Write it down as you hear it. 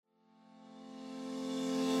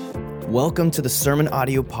Welcome to the Sermon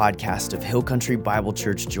Audio Podcast of Hill Country Bible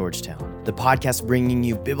Church, Georgetown. The podcast bringing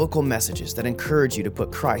you biblical messages that encourage you to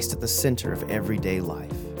put Christ at the center of everyday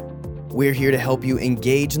life. We're here to help you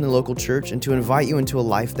engage in the local church and to invite you into a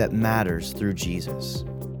life that matters through Jesus.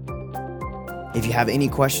 If you have any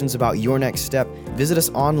questions about your next step, visit us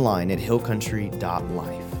online at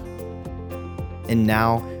hillcountry.life. And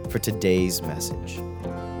now for today's message.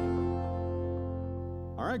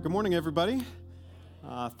 All right, good morning, everybody.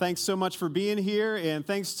 Thanks so much for being here, and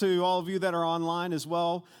thanks to all of you that are online as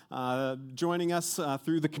well, joining us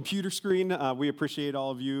through the computer screen. We appreciate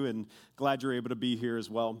all of you and glad you're able to be here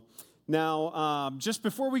as well. Now, just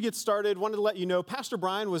before we get started, wanted to let you know Pastor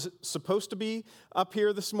Brian was supposed to be up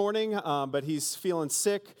here this morning, but he's feeling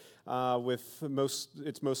sick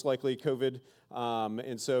it's most likely COVID.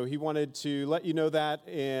 And so he wanted to let you know that,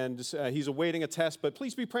 and he's awaiting a test, but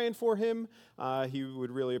please be praying for him. He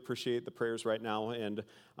would really appreciate the prayers right now, and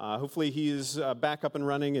hopefully he's back up and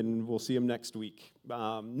running, and we'll see him next week.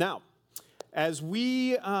 Now, as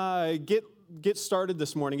we get started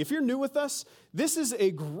this morning, if you're new with us, this is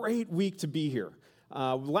a great week to be here.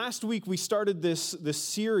 Last week we started this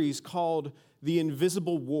series called The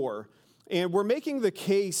Invisible War, and we're making the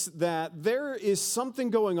case that there is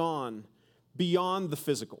something going on beyond the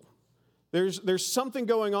physical. There's something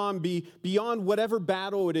going on beyond whatever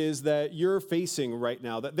battle it is that you're facing right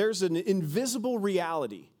now, that there's an invisible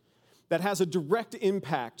reality that has a direct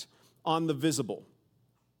impact on the visible.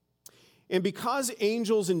 And because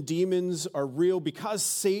angels and demons are real, because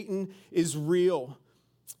Satan is real,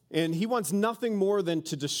 and he wants nothing more than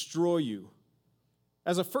to destroy you,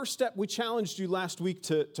 as a first step, we challenged you last week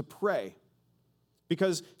to pray,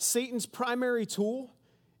 because Satan's primary tool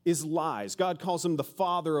is lies. God calls him the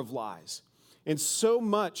father of lies. And so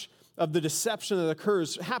much of the deception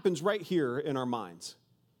that happens right here in our minds.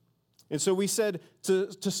 And so we said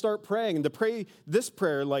to start praying and to pray this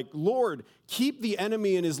prayer like, Lord, keep the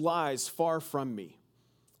enemy and his lies far from me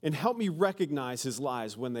and help me recognize his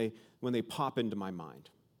lies when they pop into my mind.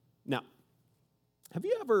 Now, have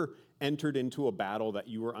you ever entered into a battle that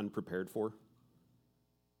you were unprepared for?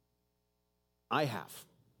 I have.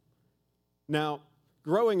 Now,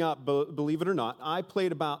 growing up, believe it or not, I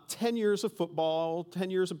played about 10 years of football, 10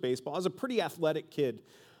 years of baseball. I was a pretty athletic kid.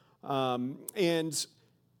 And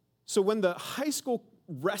so when the high school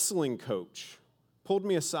wrestling coach pulled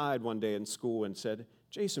me aside one day in school and said,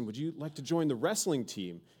 Jason, would you like to join the wrestling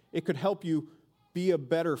team? It could help you be a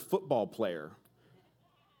better football player.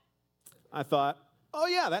 I thought, oh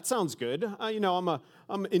yeah, that sounds good.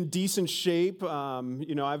 I'm in decent shape.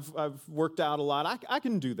 I've worked out a lot. I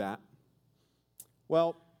can do that.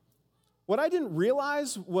 Well, what I didn't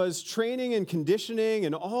realize was training and conditioning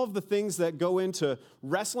and all of the things that go into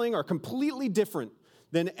wrestling are completely different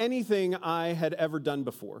than anything I had ever done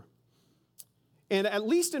before. And at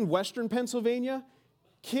least in Western Pennsylvania,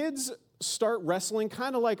 kids start wrestling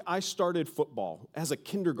kind of like I started football as a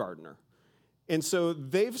kindergartner. And so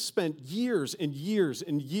they've spent years and years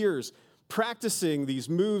and years practicing these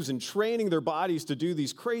moves and training their bodies to do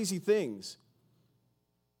these crazy things.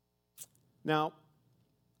 Now,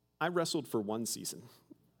 I wrestled for one season,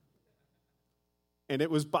 and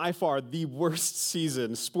it was by far the worst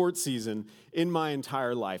sports season in my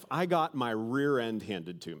entire life. I got my rear end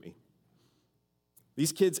handed to me.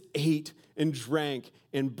 These kids ate and drank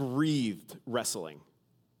and breathed wrestling.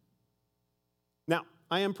 Now,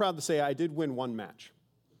 I am proud to say I did win one match.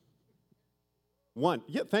 One.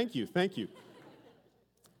 Yeah, thank you.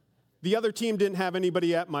 The other team didn't have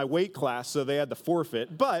anybody at my weight class, so they had to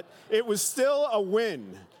forfeit, but it was still a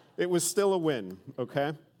win. It was still a win,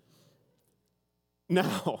 okay?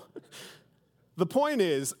 Now, the point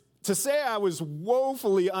is, to say I was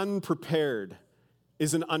woefully unprepared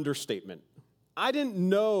is an understatement. I didn't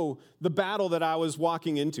know the battle that I was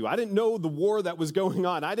walking into. I didn't know the war that was going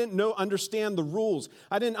on. I didn't understand the rules.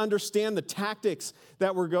 I didn't understand the tactics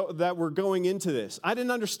that were going into this. I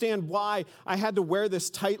didn't understand why I had to wear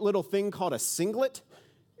this tight little thing called a singlet.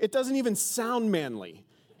 It doesn't even sound manly.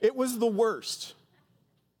 It was the worst.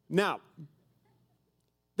 Now,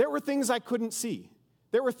 there were things I couldn't see.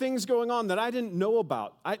 There were things going on that I didn't know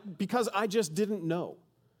about because I just didn't know.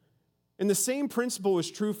 And the same principle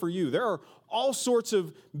is true for you. There are all sorts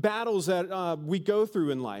of battles that we go through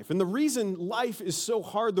in life. And the reason life is so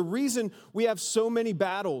hard, the reason we have so many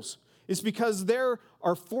battles is because there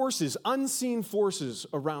are forces, unseen forces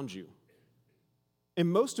around you.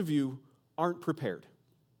 And most of you aren't prepared.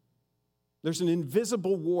 There's an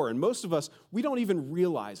invisible war, and most of us, we don't even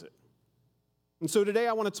realize it. And so today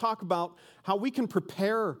I want to talk about how we can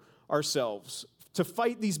prepare ourselves to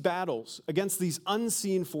fight these battles against these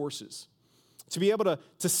unseen forces. to be able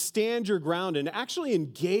to stand your ground and actually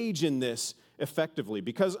engage in this effectively.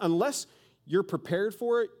 Because unless you're prepared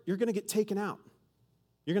for it, you're going to get taken out.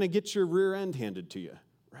 You're going to get your rear end handed to you,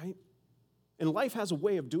 right? And life has a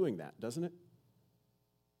way of doing that, doesn't it?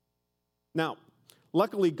 Now,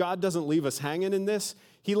 luckily, God doesn't leave us hanging in this.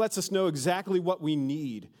 He lets us know exactly what we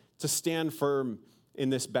need to stand firm in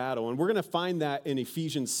this battle. And we're going to find that in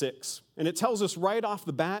Ephesians 6. And it tells us right off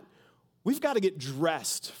the bat, we've got to get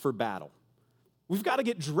dressed for battle. We've got to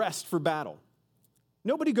get dressed for battle.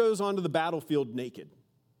 Nobody goes onto the battlefield naked.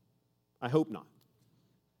 I hope not.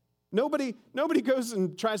 Nobody goes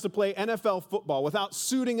and tries to play NFL football without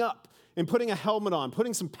suiting up and putting a helmet on,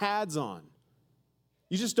 putting some pads on.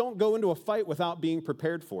 You just don't go into a fight without being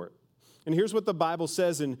prepared for it. And here's what the Bible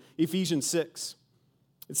says in Ephesians 6.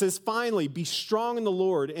 It says, finally, be strong in the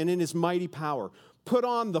Lord and in his mighty power. Put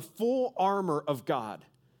on the full armor of God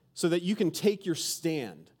so that you can take your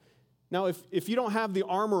stand. Now, if you don't have the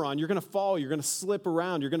armor on, you're going to fall, you're going to slip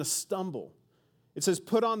around, you're going to stumble. It says,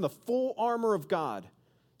 put on the full armor of God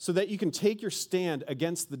so that you can take your stand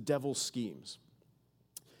against the devil's schemes.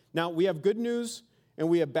 Now, we have good news and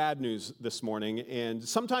we have bad news this morning, and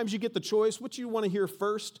sometimes you get the choice. What you want to hear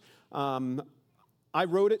first? I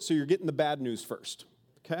wrote it, so you're getting the bad news first,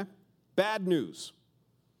 okay? Bad news.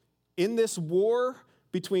 In this war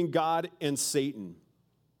between God and Satan,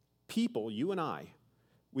 people, you and I,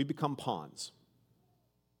 we become pawns,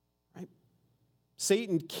 right?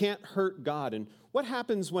 Satan can't hurt God, and what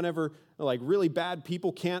happens whenever, like, really bad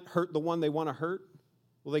people can't hurt the one they want to hurt?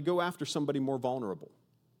 Well, they go after somebody more vulnerable,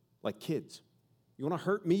 like kids. You want to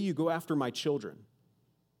hurt me, you go after my children.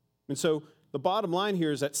 And so the bottom line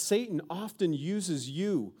here is that Satan often uses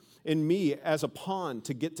you and me as a pawn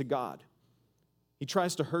to get to God. He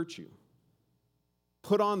tries to hurt you.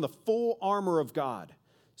 Put on the full armor of God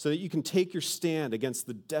so that you can take your stand against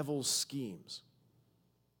the devil's schemes.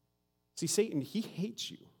 See, Satan, he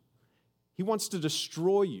hates you. He wants to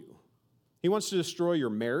destroy you. He wants to destroy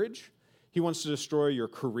your marriage. He wants to destroy your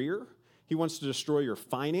career. He wants to destroy your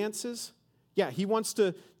finances. Yeah, he wants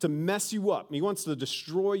to mess you up. He wants to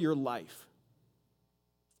destroy your life.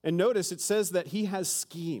 And notice it says that he has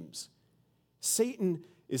schemes. Satan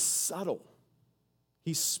is subtle.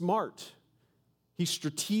 He's smart. He's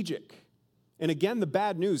strategic. And again, the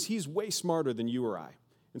bad news, he's way smarter than you or I.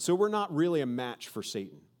 And so we're not really a match for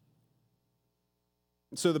Satan.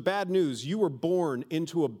 And so the bad news, you were born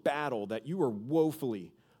into a battle that you were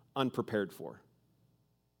woefully unprepared for.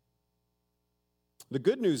 The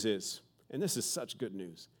good news is, and this is such good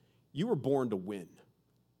news, you were born to win.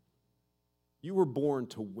 You were born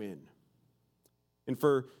to win. And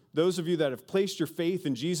for those of you that have placed your faith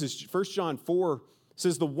in Jesus, 1 John 4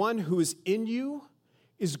 says, the one who is in you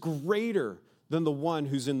is greater than the one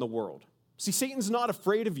who's in the world. See, Satan's not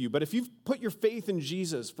afraid of you, but if you've put your faith in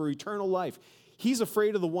Jesus for eternal life, he's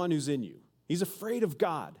afraid of the one who's in you. He's afraid of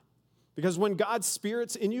God. Because when God's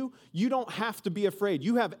Spirit's in you, you don't have to be afraid.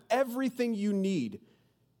 You have everything you need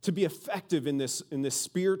to be effective in this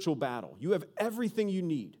spiritual battle. You have everything you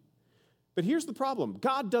need. But here's the problem.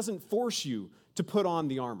 God doesn't force you to put on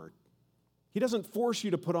the armor. He doesn't force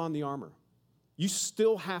you to put on the armor. You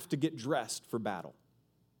still have to get dressed for battle.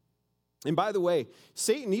 And by the way,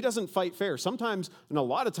 Satan, he doesn't fight fair. Sometimes, and a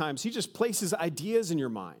lot of times, he just places ideas in your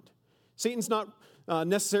mind. Satan's not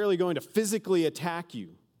necessarily going to physically attack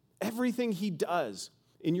you. Everything he does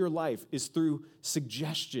in your life is through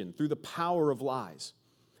suggestion, through the power of lies.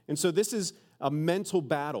 And so this is a mental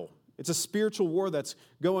battle. It's a spiritual war that's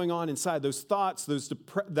going on inside. Those thoughts,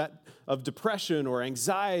 of depression or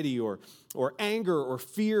anxiety or anger or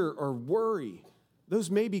fear or worry,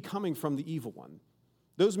 those may be coming from the evil one.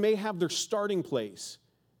 Those may have their starting place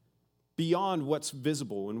beyond what's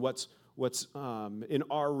visible and what's in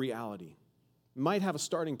our reality. It might have a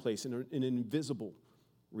starting place in an invisible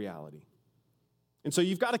reality. And so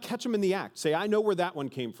you've got to catch them in the act. Say, I know where that one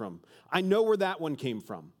came from. I know where that one came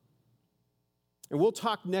from. And we'll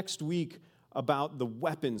talk next week about the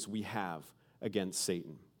weapons we have against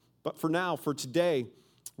Satan. But for now, for today,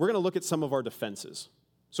 we're going to look at some of our defenses.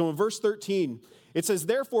 So in verse 13, it says,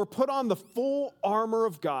 therefore, put on the full armor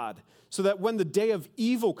of God so that when the day of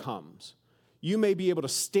evil comes, you may be able to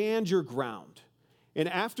stand your ground. And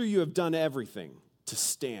after you have done everything, to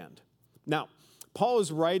stand. Now, Paul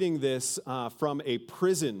is writing this from a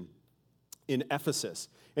prison in Ephesus.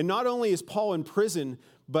 And not only is Paul in prison,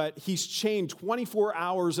 but he's chained 24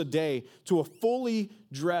 hours a day to a fully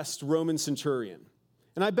dressed Roman centurion.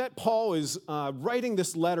 And I bet Paul is writing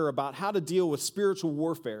this letter about how to deal with spiritual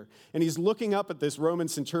warfare. And he's looking up at this Roman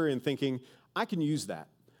centurion thinking, I can use that.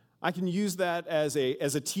 I can use that as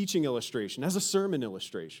a teaching illustration, as a sermon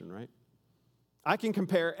illustration, right? I can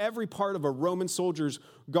compare every part of a Roman soldier's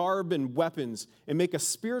garb and weapons and make a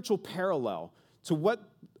spiritual parallel to what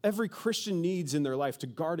every Christian needs in their life to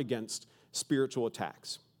guard against spiritual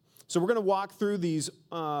attacks. So we're going to walk through these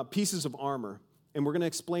pieces of armor, and we're going to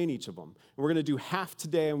explain each of them. And we're going to do half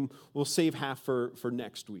today, and we'll save half for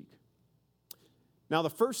next week. Now, the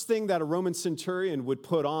first thing that a Roman centurion would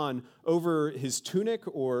put on over his tunic,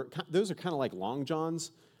 or those are kind of like long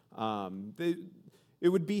johns, it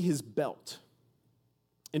would be his belt.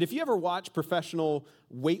 And if you ever watch professional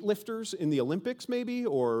weightlifters in the Olympics maybe,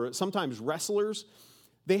 or sometimes wrestlers,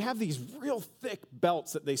 they have these real thick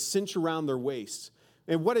belts that they cinch around their waists.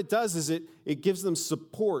 And what it does is it gives them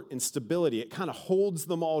support and stability. It kind of holds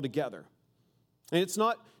them all together. And it's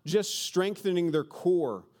not just strengthening their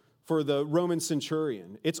core for the Roman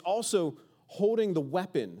centurion. It's also holding the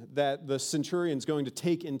weapon that the centurion's going to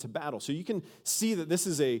take into battle. So you can see that this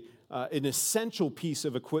is an essential piece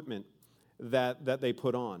of equipment that they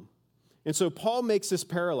put on. And so Paul makes this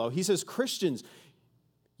parallel. He says, Christians,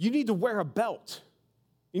 you need to wear a belt.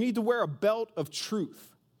 You need to wear a belt of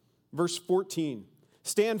truth. Verse 14,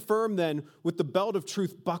 stand firm then with the belt of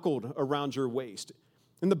truth buckled around your waist.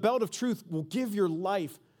 And the belt of truth will give your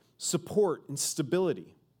life support and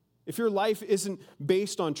stability. If your life isn't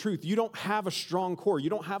based on truth, you don't have a strong core. You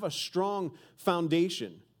don't have a strong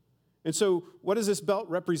foundation. And so what does this belt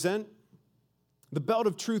represent? The belt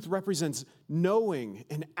of truth represents knowing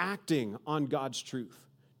and acting on God's truth,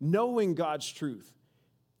 knowing God's truth,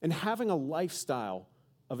 and having a lifestyle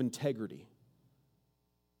of integrity.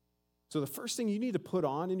 So the first thing you need to put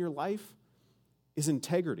on in your life is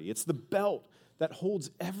integrity. It's the belt that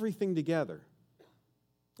holds everything together.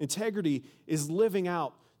 Integrity is living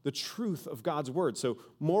out the truth of God's word. So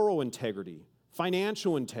moral integrity,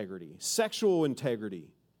 financial integrity, sexual integrity,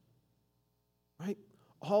 right?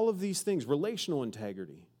 All of these things, relational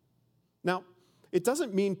integrity. Now, it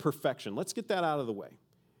doesn't mean perfection. Let's get that out of the way.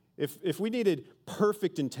 If we needed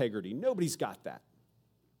perfect integrity, nobody's got that.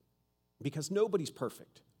 Because nobody's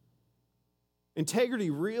perfect.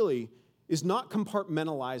 Integrity really is not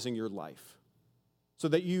compartmentalizing your life so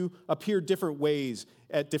that you appear different ways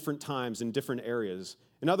at different times in different areas.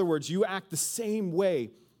 In other words, you act the same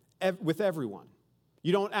way with everyone.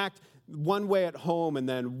 You don't act one way at home and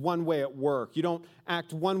then one way at work. You don't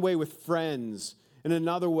act one way with friends and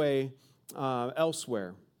another way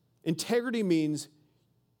elsewhere. Integrity means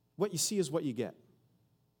what you see is what you get.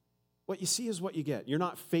 What you see is what you get. You're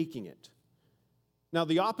not faking it. Now,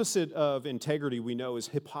 the opposite of integrity we know is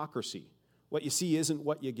hypocrisy. What you see isn't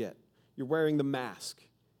what you get. You're wearing the mask.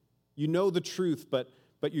 You know the truth, but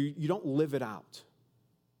you don't live it out.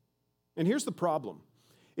 And here's the problem.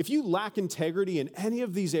 If you lack integrity in any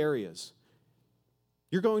of these areas,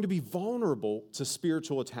 you're going to be vulnerable to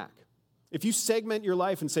spiritual attack. If you segment your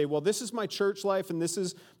life and say, well, this is my church life and this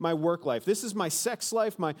is my work life. This is my sex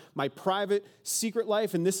life, my private secret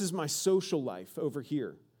life, and this is my social life over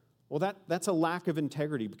here. Well, that's a lack of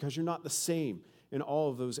integrity because you're not the same in all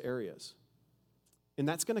of those areas. And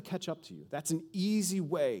that's going to catch up to you. That's an easy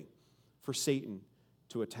way for Satan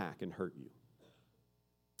to attack and hurt you.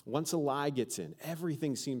 Once a lie gets in,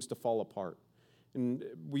 everything seems to fall apart. And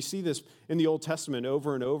we see this in the Old Testament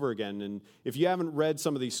over and over again. And if you haven't read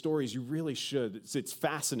some of these stories, you really should. It's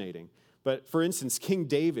fascinating. But for instance, King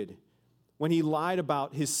David, when he lied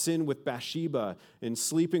about his sin with Bathsheba and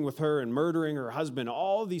sleeping with her and murdering her husband,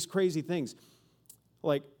 all these crazy things,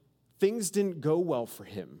 like things didn't go well for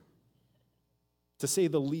him, to say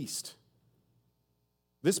the least.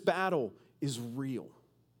 This battle is real.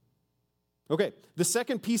 Okay, the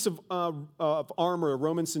second piece of armor a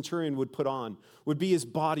Roman centurion would put on would be his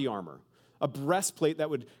body armor, a breastplate that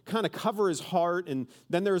would kind of cover his heart, and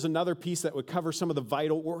then there was another piece that would cover some of the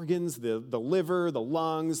vital organs, the liver, the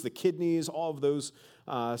lungs, the kidneys, all of those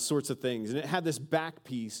sorts of things. And it had this back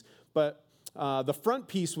piece, but the front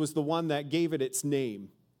piece was the one that gave it its name,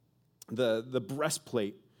 the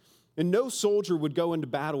breastplate. And no soldier would go into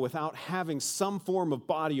battle without having some form of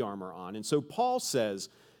body armor on. And so Paul says,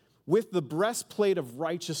 with the breastplate of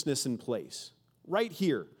righteousness in place, right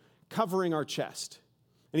here, covering our chest.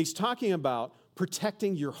 And he's talking about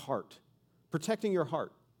protecting your heart, protecting your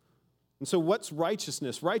heart. And so what's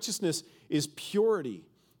righteousness? Righteousness is purity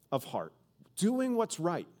of heart, doing what's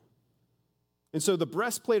right. And so the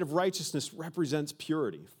breastplate of righteousness represents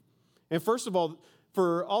purity. And first of all,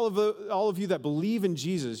 for all of you that believe in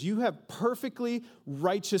Jesus, you have perfectly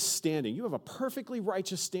righteous standing. You have a perfectly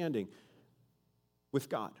righteous standing with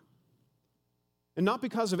God. And not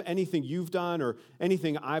because of anything you've done or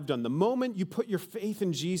anything I've done. The moment you put your faith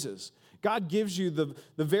in Jesus, God gives you the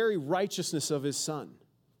very righteousness of his Son.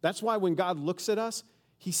 That's why when God looks at us,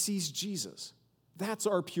 he sees Jesus. That's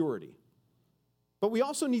our purity. But we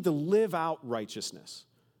also need to live out righteousness,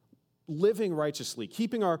 living righteously,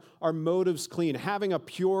 keeping our motives clean, having a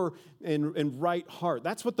pure and right heart.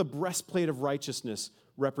 That's what the breastplate of righteousness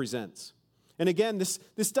represents. And again, this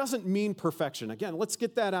doesn't mean perfection. Again, let's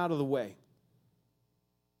get that out of the way.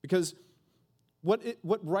 Because what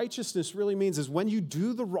righteousness really means is when you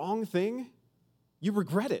do the wrong thing, you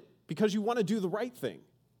regret it because you want to do the right thing.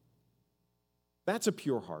 That's a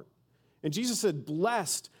pure heart. And Jesus said,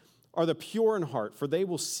 blessed are the pure in heart, for they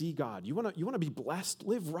will see God. You want to be blessed?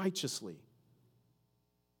 Live righteously.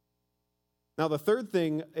 Now, the third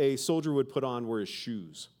thing a soldier would put on were his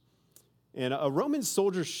shoes. And a Roman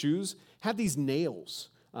soldier's shoes had these nails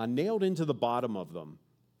nailed into the bottom of them.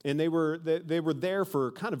 And they were there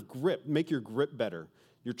for kind of grip, make your grip better,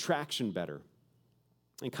 your traction better.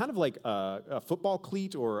 And kind of like a football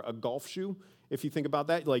cleat or a golf shoe, if you think about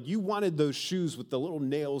that. Like you wanted those shoes with the little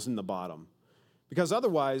nails in the bottom. Because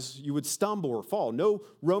otherwise, you would stumble or fall. No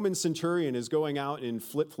Roman centurion is going out in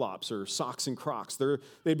flip-flops or socks and Crocs.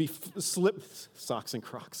 They'd be socks and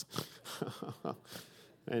Crocs.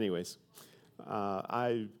 Anyways,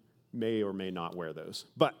 I may or may not wear those.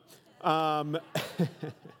 But,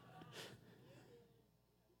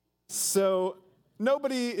 so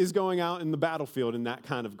nobody is going out in the battlefield in that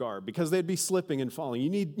kind of garb because they'd be slipping and falling. You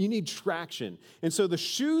need traction. And so the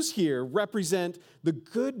shoes here represent the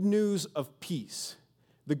good news of peace.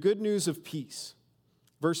 The good news of peace.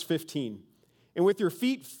 Verse 15. And with your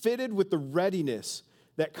feet fitted with the readiness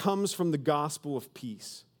that comes from the gospel of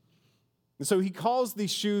peace. And so he calls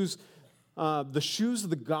these shoes the shoes of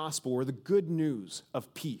the gospel, or the good news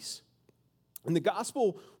of peace. And the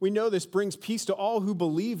gospel, we know this, brings peace to all who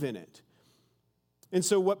believe in it. And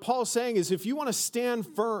so what Paul's saying is if you want to stand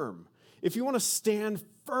firm, if you want to stand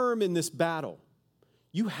firm in this battle,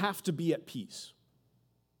 you have to be at peace.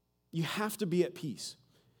 You have to be at peace.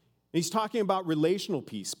 And he's talking about relational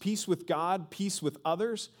peace, peace with God, peace with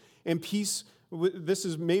others, and peace, this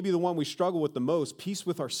is maybe the one we struggle with the most, peace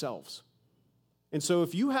with ourselves. And so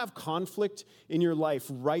if you have conflict in your life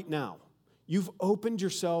right now, you've opened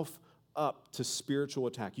yourself up to spiritual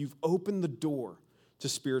attack. You've opened the door to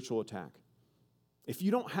spiritual attack. If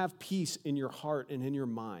you don't have peace in your heart and in your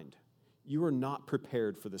mind, you are not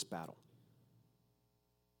prepared for this battle.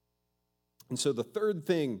 And so the third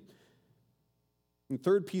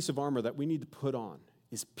piece of armor that we need to put on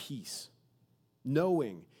is peace,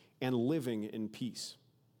 knowing and living in peace.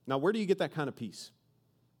 Now, where do you get that kind of peace?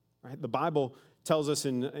 Right? The Bible tells us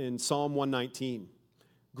in Psalm 119,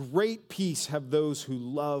 great peace have those who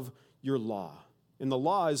love your law. And the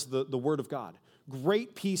law is the word of God.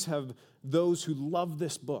 Great peace have those who love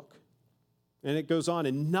this book. And it goes on,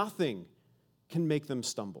 and nothing can make them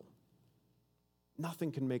stumble.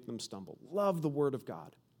 Nothing can make them stumble. Love the word of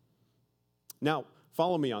God. Now,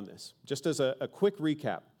 follow me on this. Just as a quick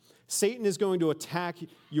recap, Satan is going to attack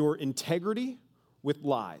your integrity with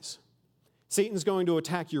lies. Satan's going to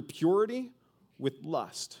attack your purity with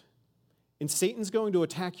lust. And Satan's going to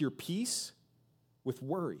attack your peace with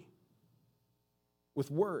worry. With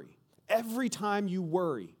worry. Every time you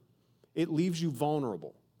worry, it leaves you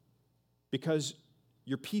vulnerable because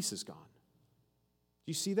your peace is gone. Do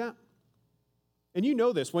you see that? And you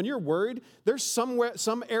know this. When you're worried, there's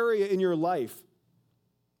some area in your life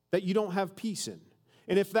that you don't have peace in.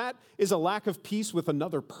 And if that is a lack of peace with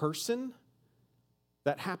another person,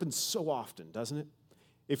 that happens so often, doesn't it?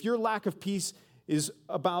 If your lack of peace is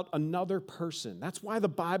about another person, that's why the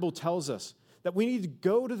Bible tells us that we need to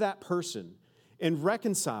go to that person and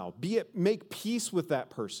reconcile, make peace with that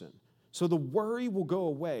person. So the worry will go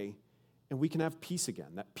away and we can have peace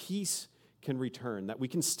again. That peace can return, that we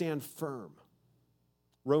can stand firm.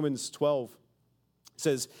 Romans 12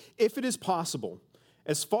 says, if it is possible,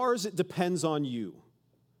 as far as it depends on you,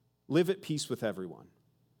 live at peace with everyone.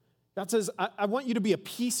 God says, I want you to be a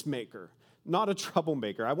peacemaker, not a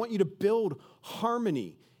troublemaker. I want you to build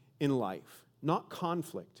harmony in life, not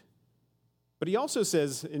conflict. But he also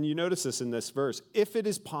says, and you notice this in this verse, if it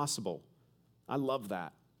is possible. I love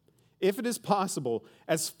that. If it is possible,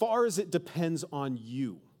 as far as it depends on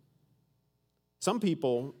you. Some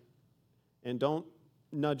people, and don't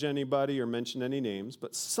nudge anybody or mention any names,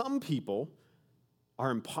 but some people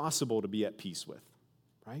are impossible to be at peace with,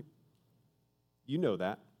 right? You know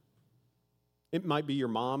that. It might be your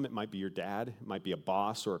mom, it might be your dad, it might be a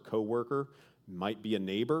boss or a coworker, it might be a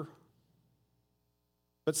neighbor.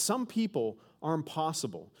 But some people are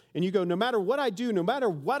impossible. And you go, no matter what I do, no matter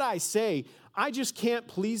what I say, I just can't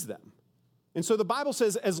please them. And so the Bible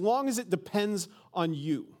says, as long as it depends on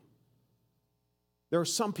you, there are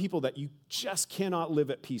some people that you just cannot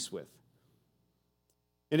live at peace with.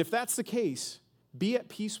 And if that's the case, be at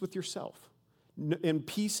peace with yourself and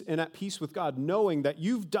at peace with God, knowing that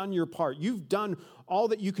you've done your part. You've done all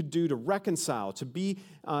that you could do to reconcile, to be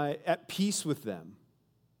at peace with them.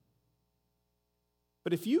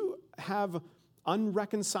 But if you have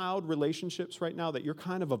unreconciled relationships right now that you're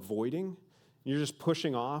kind of avoiding, you're just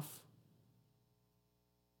pushing off,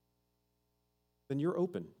 then you're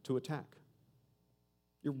open to attack.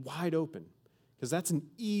 You're wide open, because that's an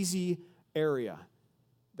easy area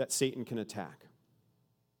that Satan can attack.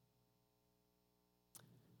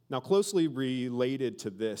 Now, closely related to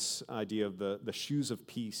this idea of the shoes of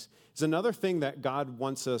peace is another thing that God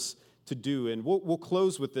wants us to do, and we'll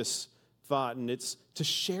close with this thought, and it's to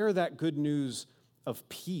share that good news of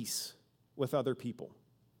peace with other people.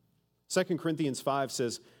 2 Corinthians 5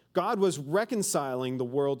 says, God was reconciling the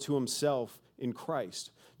world to himself in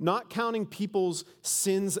Christ, not counting people's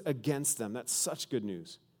sins against them. That's such good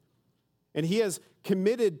news. And he has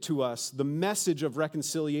committed to us the message of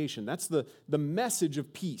reconciliation. That's the message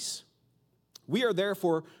of peace. We are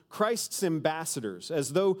therefore Christ's ambassadors,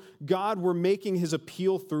 as though God were making his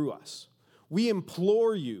appeal through us. We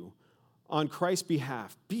implore you on Christ's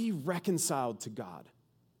behalf, be reconciled to God.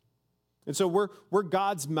 And so we're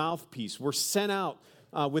God's mouthpiece. We're sent out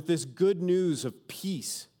with this good news of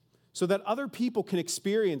peace so that other people can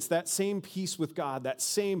experience that same peace with God, that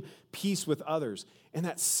same peace with others, and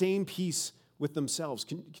that same peace with themselves.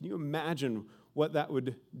 Can you imagine what that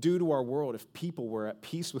would do to our world if people were at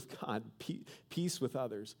peace with God, peace with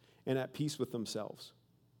others, and at peace with themselves?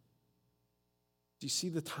 Do you see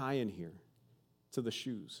the tie-in here to the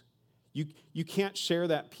shoes? You can't share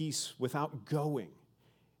that peace without going.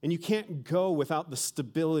 And you can't go without the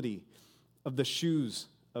stability of the shoes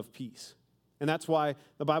of peace. And that's why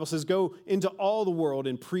the Bible says, go into all the world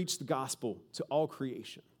and preach the gospel to all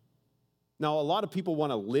creation. Now, a lot of people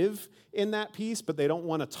want to live in that peace, but they don't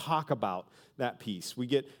want to talk about that peace. We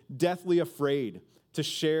get deathly afraid to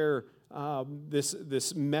share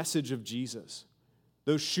this message of Jesus.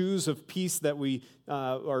 Those shoes of peace that we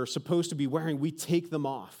are supposed to be wearing, we take them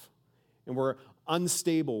off. And we're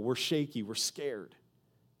unstable, we're shaky, we're scared.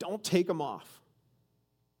 Don't take them off.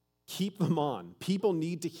 Keep them on. People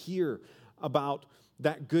need to hear about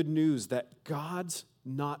that good news that God's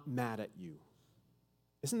not mad at you.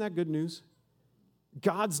 Isn't that good news?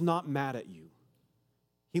 God's not mad at you.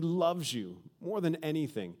 He loves you more than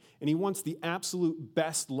anything, and he wants the absolute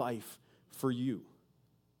best life for you.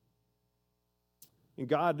 And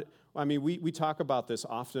God, we talk about this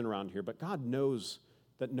often around here, but God knows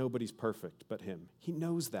that nobody's perfect but him. He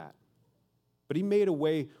knows that. But he made a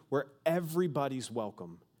way where everybody's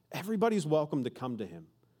welcome. Everybody's welcome to come to him.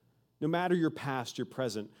 No matter your past, your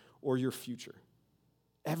present, or your future.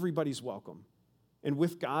 Everybody's welcome. And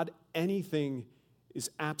with God, anything is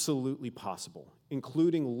absolutely possible,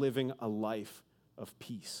 including living a life of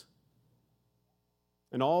peace.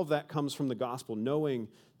 And all of that comes from the gospel, knowing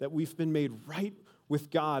that we've been made right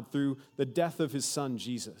with God through the death of his son,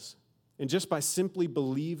 Jesus. And just by simply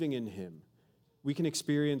believing in him, we can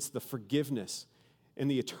experience the forgiveness and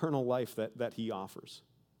the eternal life that he offers.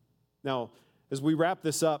 Now, as we wrap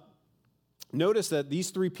this up, notice that these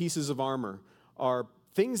three pieces of armor are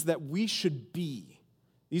things that we should be.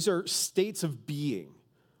 These are states of being.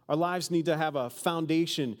 Our lives need to have a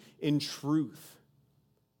foundation in truth,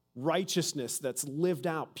 righteousness that's lived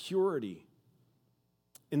out, purity,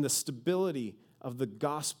 in the stability of the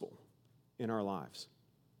gospel in our lives.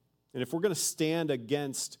 And if we're going to stand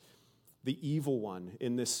against the evil one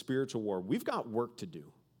in this spiritual war, we've got work to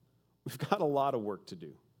do. We've got a lot of work to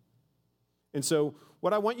do. And so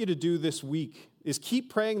what I want you to do this week is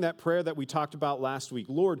keep praying that prayer that we talked about last week.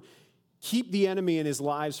 Lord, keep the enemy and his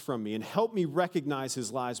lies from me and help me recognize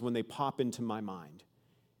his lies when they pop into my mind.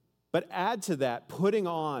 But add to that, putting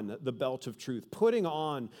on the belt of truth, putting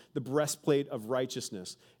on the breastplate of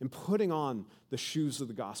righteousness, and putting on the shoes of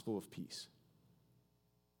the gospel of peace.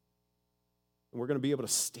 And we're going to be able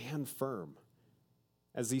to stand firm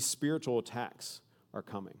as these spiritual attacks are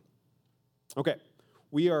coming. Okay,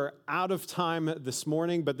 we are out of time this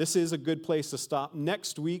morning, but this is a good place to stop.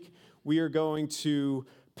 Next week, we are going to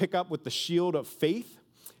pick up with the shield of faith.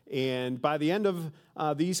 And by the end of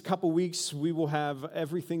these couple weeks, we will have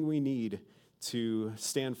everything we need to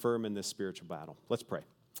stand firm in this spiritual battle. Let's pray.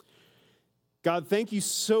 God, thank you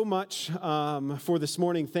so much for this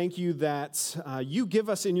morning. Thank you that you give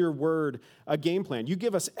us in your word a game plan. You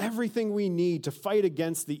give us everything we need to fight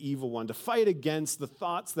against the evil one, to fight against the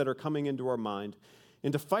thoughts that are coming into our mind,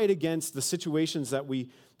 and to fight against the situations that we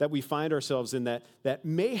find ourselves in that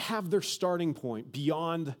may have their starting point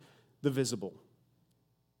beyond the visible.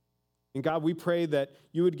 And God, we pray that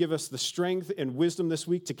you would give us the strength and wisdom this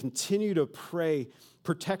week to continue to pray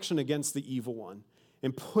protection against the evil one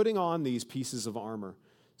and putting on these pieces of armor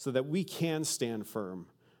so that we can stand firm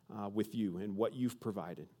with you and what you've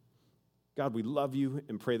provided. God, we love you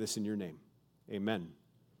and pray this in your name. Amen.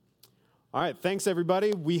 All right, thanks,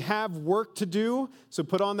 everybody. We have work to do, so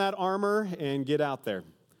put on that armor and get out there.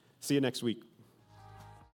 See you next week.